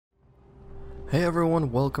Hey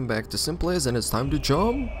everyone, welcome back to Simplays, and it's time to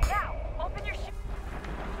jump!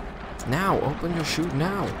 Now, open your chute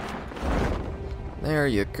now! There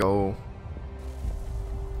you go.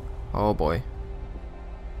 Oh boy.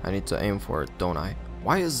 I need to aim for it, don't I?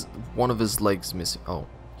 Why is one of his legs missing? Oh,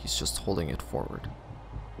 he's just holding it forward.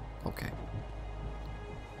 Okay.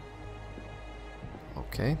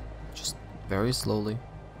 Okay, just very slowly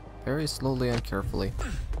and carefully.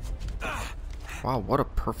 Wow, what a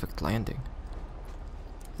perfect landing.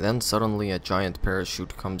 Then suddenly a giant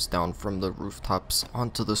parachute comes down from the rooftops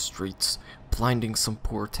onto the streets, blinding some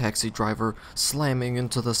poor taxi driver, slamming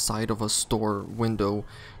into the side of a store window,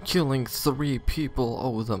 killing 3 people.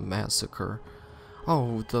 Oh, the massacre.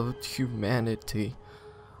 Oh, the humanity.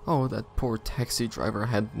 Oh, that poor taxi driver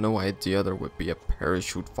had no idea there would be a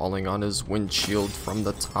parachute falling on his windshield from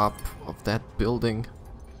the top of that building.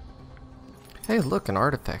 Hey, look, an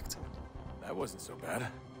artifact. That wasn't so bad.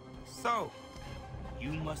 So,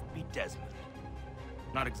 you must be Desmond.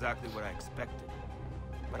 Not exactly what I expected,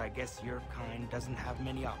 but I guess your kind doesn't have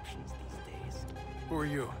many options these days. Who are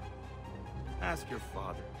you? Ask your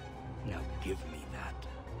father. Now give me that.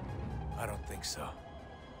 I don't think so.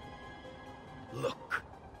 Look,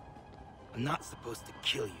 I'm not supposed to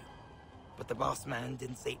kill you, but the boss man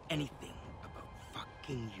didn't say anything about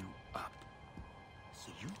fucking you up.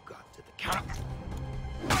 So you got to the counter.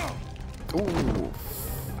 Ooh,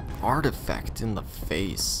 artifact in the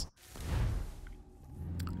face.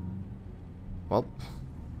 Well,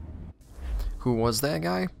 who was that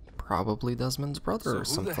guy? Probably Desmond's brother or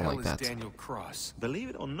something like that. Daniel Cross? Believe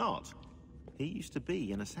it or not, he used to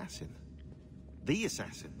be an assassin. The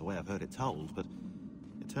assassin, the way I've heard it told, but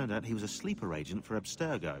it turned out he was a sleeper agent for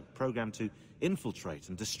Abstergo, programmed to infiltrate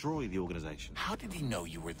and destroy the organization. How did he know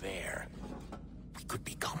you were there? We could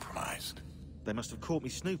be compromised. They must have caught me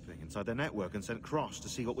snooping inside their network and sent Cross to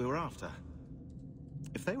see what we were after.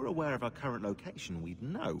 If they were aware of our current location, we'd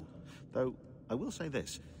know. Though, I will say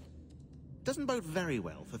this. Doesn't bode very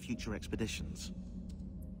well for future expeditions.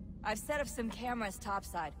 I've set up some cameras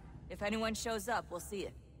topside. If anyone shows up, we'll see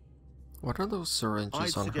it. What are those syringes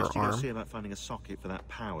I'd on her suggest you go arm? see about finding a socket for that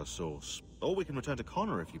power source. Or we can return to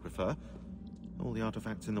Connor if you prefer. All the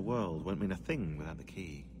artifacts in the world won't mean a thing without the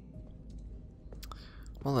key.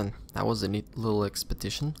 Well then, that was a neat little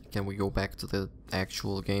expedition. Can we go back to the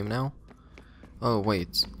actual game now? Oh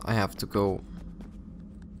wait, I have to go...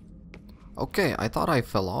 Okay, I thought I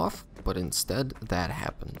fell off, but instead that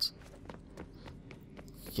happened.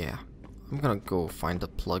 Yeah, I'm gonna go find a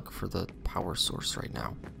plug for the power source right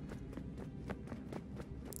now.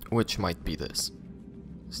 Which might be this.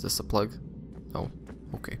 Is this a plug? No?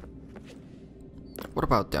 Okay. What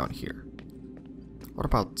about down here? What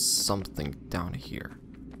about something down here?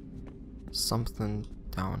 Something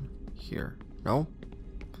down here. No?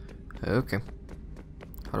 Okay.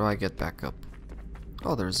 How do I get back up?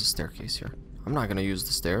 Oh, there's a staircase here. I'm not gonna use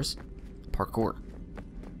the stairs. Parkour.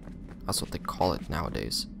 That's what they call it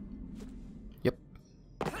nowadays. Yep.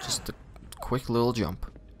 Just a quick little jump.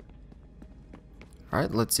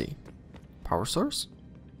 Alright, let's see. Power source?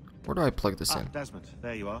 Where do I plug this in? Desmond,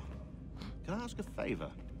 there you are. Can I ask a favor?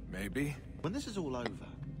 Maybe. When this is all over,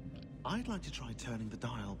 I'd like to try turning the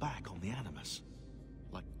dial back on the Animus.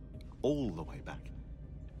 Like, all the way back.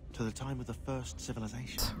 To the time of the first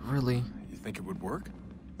civilization. Really? You think it would work?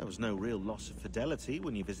 There was no real loss of fidelity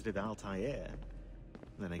when you visited Altair.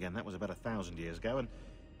 Then again, that was about 1,000 years ago, and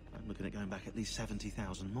I'm looking at going back at least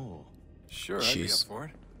 70,000 more. Sure, I'd be up Jeez. for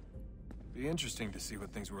it. Be interesting to see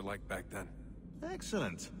what things were like back then.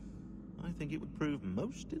 Excellent. I think it would prove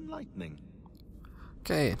most enlightening.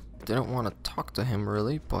 Okay, didn't want to talk to him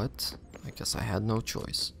really, but I guess I had no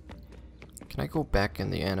choice. Can I go back in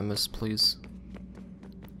the Animus, please?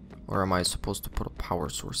 Or am I supposed to put a power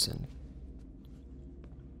source in?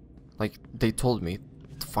 Like, they told me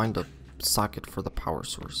to find a socket for the power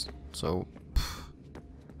source. So,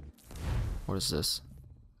 what is this?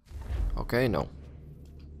 Okay, no.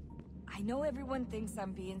 I know everyone thinks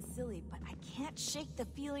I'm being silly, but I can't shake the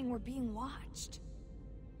feeling we're being watched.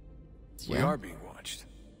 We Yeah. are being watched.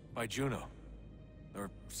 By Juno.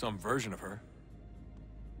 Or some version of her.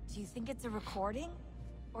 Do you think it's a recording?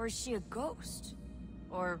 Or is she a ghost?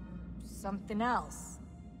 Or something else?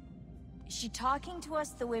 Is she talking to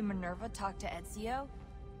us the way Minerva talked to Ezio?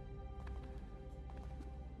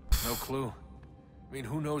 No clue. I mean,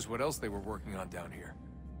 who knows what else they were working on down here?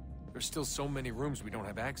 There's still so many rooms we don't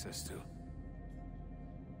have access to.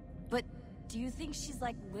 But do you think she's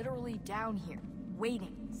like literally down here,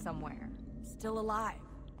 waiting somewhere, still alive?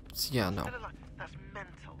 Yeah, no. That's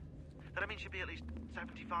mental. That means she'd be at least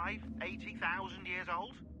 75, 80,000 years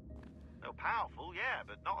old? Oh, powerful, yeah,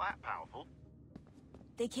 but not that powerful.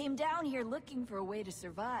 They came down here looking for a way to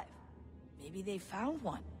survive. Maybe they found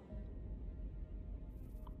one.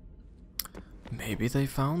 Maybe they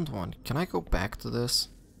found one. Can I go back to this?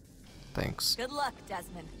 Thanks. Good luck,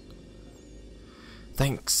 Desmond.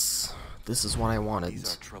 Thanks. This is what I wanted.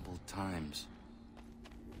 These are troubled times.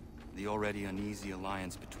 The already uneasy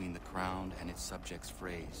alliance between the Crown and its subjects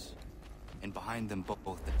frays. And behind them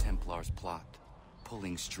both the Templars plot,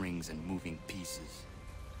 pulling strings and moving pieces.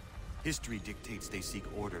 History dictates they seek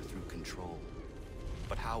order through control.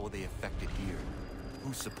 But how will they affect it here?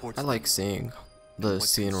 Who supports I like them? seeing the What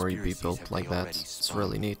scenery be conspiracies built have like they that. already It's spun?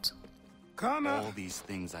 really neat. Connor, All these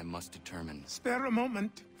things I must determine. spare a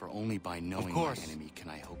moment. For only by knowing my enemy can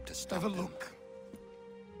I hope to stop Have a them. look.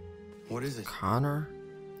 What is it? Connor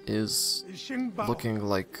is Xingbao, looking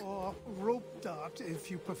like... or rope dart, if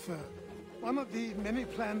you prefer. One of the many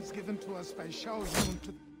plans given to us by Xiao Yun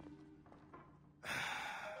to...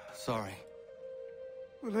 Sorry.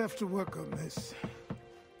 We'll have to work on this.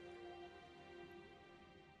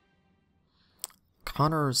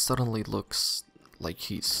 Connor suddenly looks like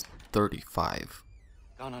he's 35.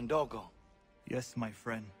 Ganondogo, Yes, my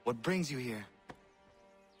friend. what brings you here?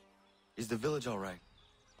 Is the village all right?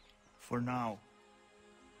 For now,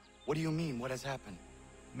 What do you mean? What has happened?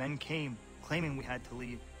 men came, claiming we had to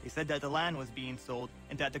leave. They said that the land was being sold,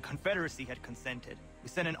 and that the Confederacy had consented. We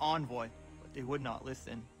sent an envoy, but they would not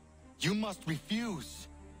listen. You must refuse!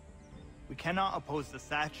 We cannot oppose the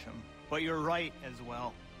Sachem, but you're right as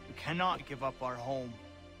well. We cannot give up our home.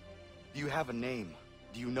 Do you have a name?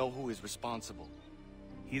 Do you know who is responsible?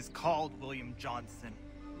 He is called William Johnson,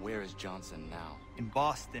 Where is Johnson now? in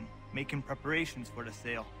Boston, making preparations for the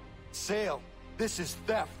sale. Sale! This is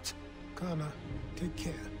theft! Connor, take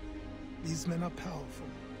care. These men are powerful.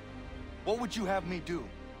 What would you have me do?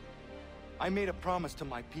 I made a promise to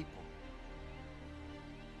my people.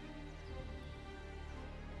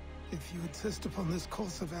 If you insist upon this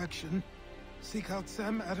course of action, seek out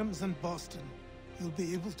Sam Adams in Boston. He'll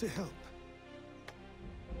be able to help.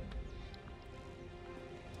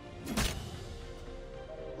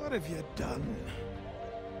 What have you done?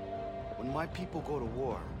 When my people go to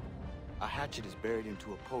war, a hatchet is buried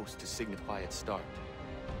into a post to signify its start.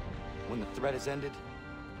 When the threat is ended,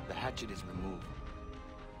 the hatchet is removed.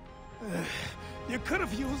 You could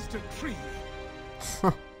have used a tree.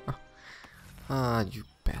 Ah, you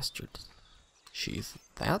bastard. Sheath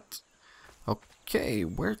that? Okay,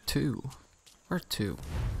 where to? Where to?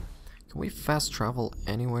 Can we fast travel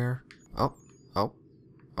anywhere? Oh,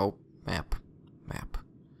 map. Map.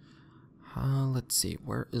 Let's see,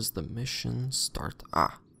 where is the mission start?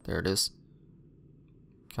 Ah, there it is.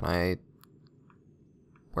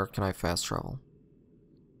 Where can I fast travel?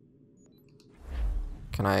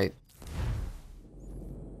 Can I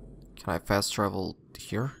fast travel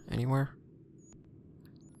here? Anywhere?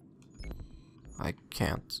 I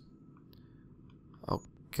can't.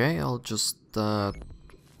 Okay, I'll just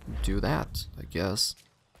do that, I guess.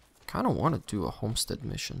 Kinda wanna do a homestead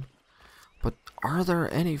mission. But are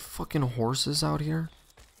there any fucking horses out here?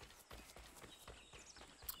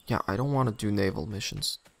 Yeah, I don't want to do naval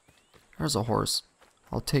missions. There's a horse.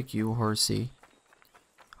 I'll take you, horsey.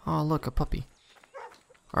 Oh, look, a puppy.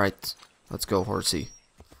 Alright, let's go, horsey.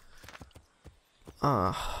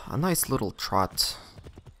 A nice little trot.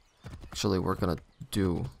 Actually, we're gonna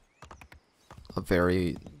do a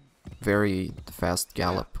very, very fast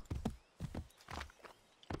gallop.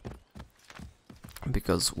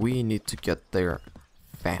 Because we need to get there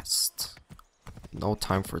fast. No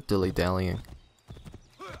time for dilly-dallying.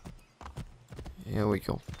 Here we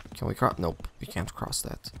go. Can we cross? Nope, we can't cross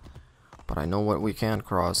that. But I know what we can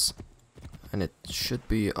cross. And it should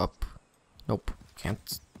be up. Nope,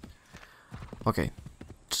 can't. Okay,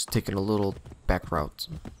 just taking a little back route.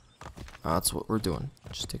 That's what we're doing.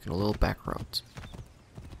 Just taking a little back route.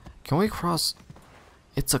 Can we cross?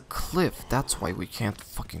 It's a cliff. That's why we can't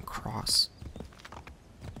fucking cross.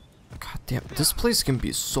 God damn, this place can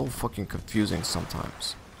be so fucking confusing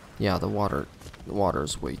sometimes. Yeah, the water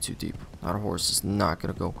is way too deep. That horse is not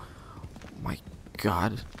gonna go. My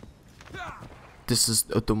god. This is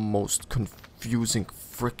the most confusing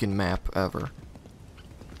freaking map ever.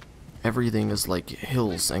 Everything is like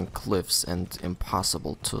hills and cliffs and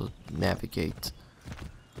impossible to navigate.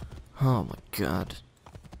 Oh my god.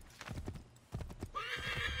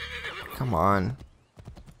 Come on.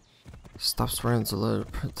 Stop swearing to let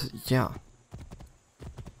it. Yeah.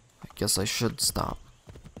 I guess I should stop.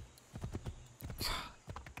 God,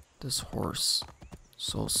 this horse.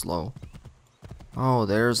 So slow. Oh,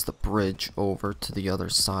 there's the bridge over to the other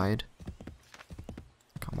side.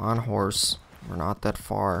 Come on, horse. We're not that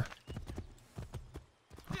far.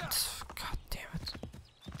 God damn it.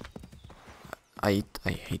 I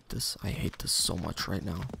hate this. I hate this so much right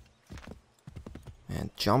now. And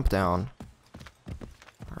jump down.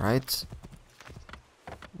 Alright.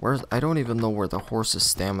 I don't even know where the horse's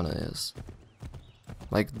stamina is.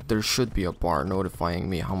 Like, there should be a bar notifying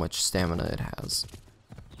me how much stamina it has.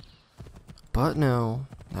 But no,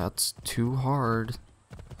 that's too hard.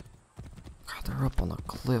 God, they're up on a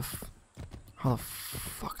cliff. How the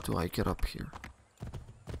fuck do I get up here?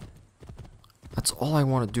 That's all I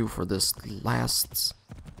want to do for these last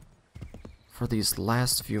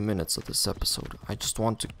few minutes of this episode. I just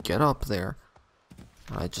want to get up there.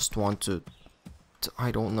 I just want to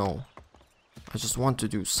I don't know. I just want to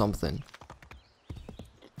do something.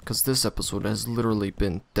 Because this episode has literally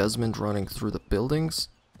been Desmond running through the buildings.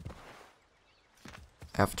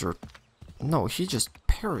 After... No, he just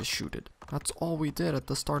parachuted. That's all we did at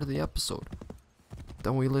the start of the episode.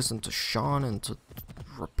 Then we listened to Sean and to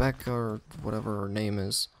Rebecca, or whatever her name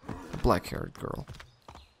is. The black-haired girl.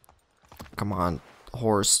 Come on,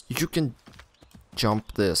 horse. You can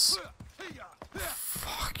jump this.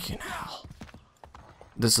 Fucking hell.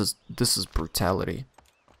 This is brutality.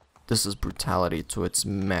 This is brutality to its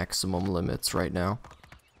maximum limits right now.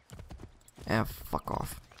 Ah, fuck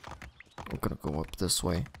off. I'm gonna go up this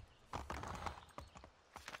way.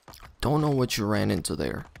 Don't know what you ran into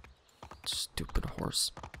there. Stupid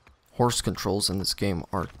horse. Horse controls in this game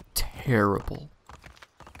are terrible.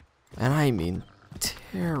 And I mean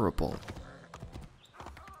terrible.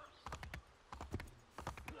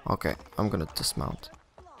 Okay, I'm gonna dismount.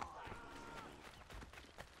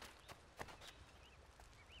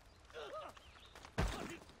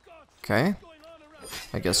 Okay.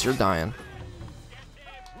 I guess you're dying.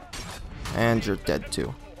 And you're dead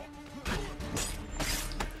too.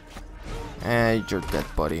 And you're dead,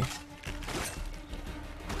 buddy.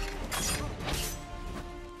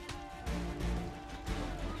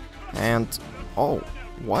 And... oh,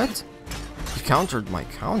 what? He countered my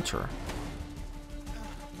counter.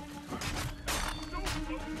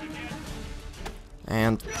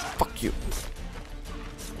 And fuck you.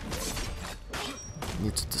 I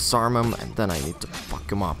need to disarm him, and then I need to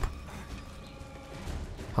fuck him up.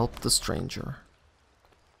 Help the stranger.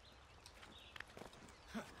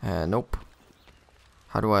 Nope.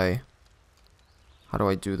 How do I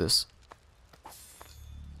do this?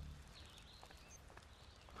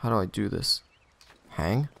 How do I do this?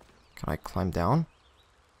 Hang? Can I climb down?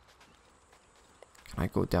 Can I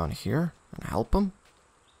go down here and help him?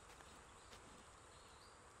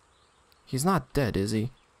 He's not dead, is he?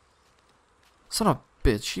 Son of a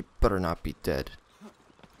bitch, he better not be dead.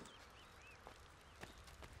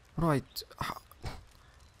 What do I...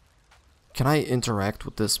 Can I interact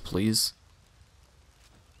with this, please?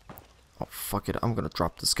 Oh, fuck it. I'm gonna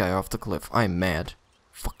drop this guy off the cliff. I'm mad.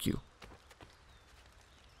 Fuck you.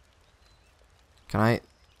 Can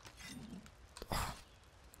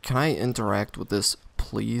I interact with this,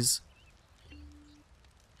 please?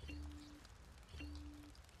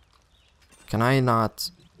 Can I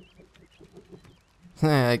not...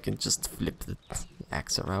 I can just flip the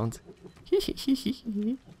axe around.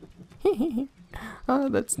 Oh,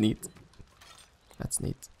 that's neat. That's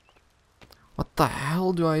neat. What the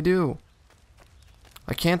hell do I do?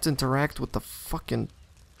 I can't interact with the fucking...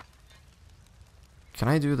 Can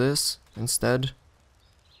I do this instead?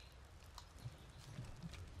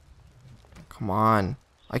 Come on.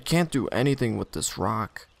 I can't do anything with this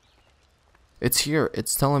rock. It's here.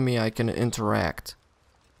 It's telling me I can interact.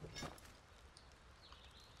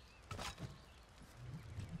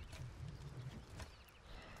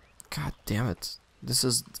 God damn it. This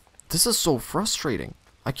is so frustrating.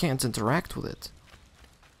 I can't interact with it.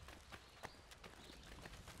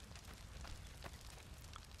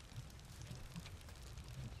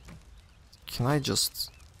 Can I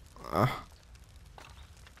just...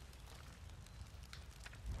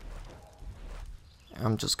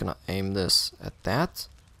 I'm just gonna aim this at that.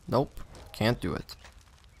 Nope, can't do it.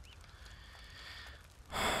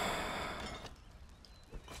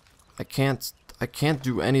 I can't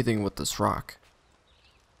do anything with this rock.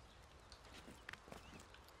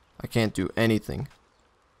 I can't do anything.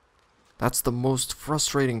 That's the most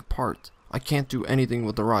frustrating part. I can't do anything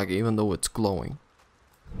with the rock even though it's glowing.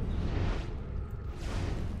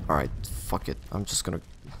 Alright, fuck it. I'm just gonna...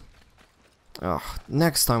 Ugh,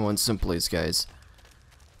 next time on Simples, guys.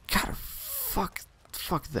 God, fuck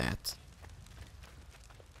that.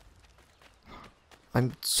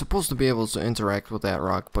 I'm supposed to be able to interact with that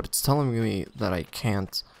rock, but it's telling me that I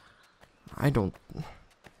can't. I don't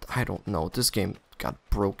know. This game got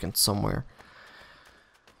broken somewhere.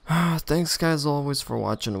 Thanks guys always for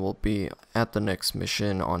watching. We'll be at the next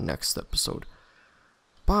mission on next episode.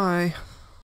 Bye.